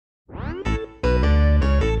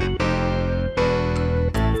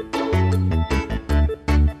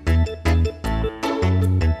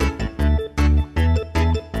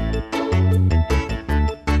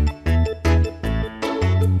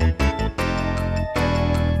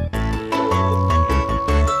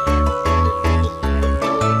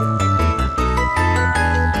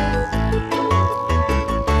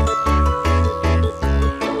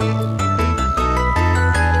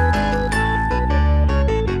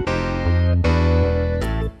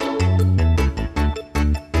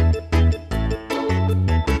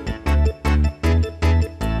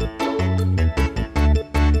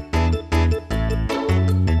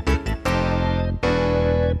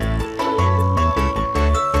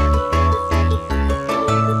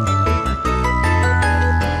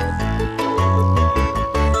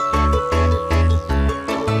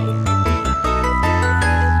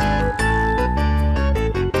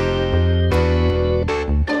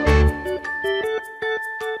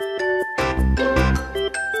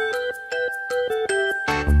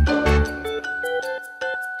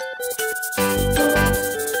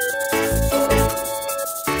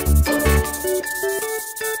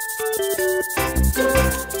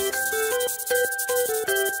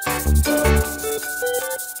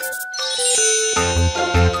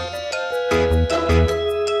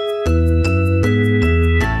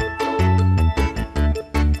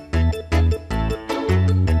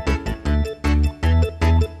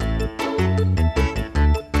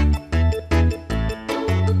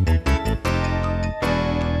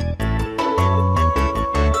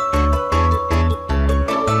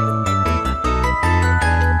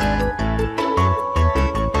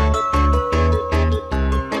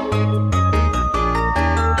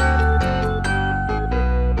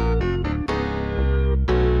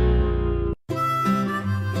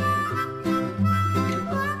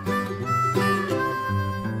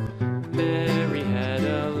Mary had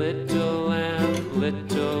a little lamb,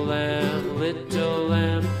 little lamb, little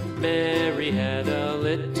lamb. Mary had a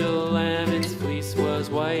little lamb, its fleece was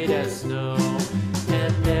white as snow.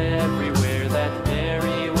 And everywhere that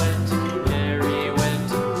Mary went, Mary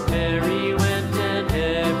went, Mary went. And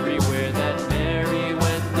everywhere that Mary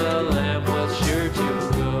went, the lamb was sure to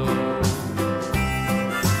go.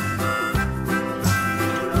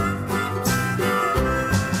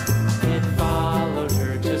 It followed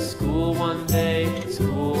her to school one day,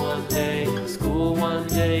 school one day, school one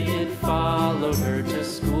day. It followed her to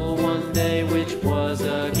school one day, which was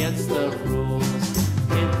against the rules.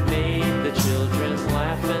 It made the children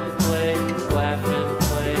laugh and play, laugh and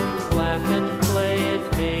play, laugh and play.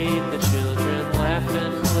 It made the children laugh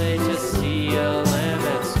and play to see a lamb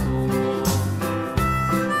at school.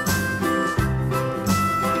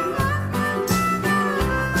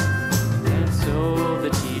 And so the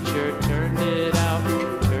teacher turned it out,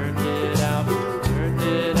 turned it out, turned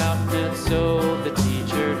it out. And so the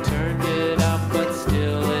teacher turned it out, but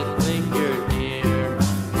still it lingered near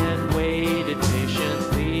and waited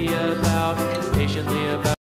patiently about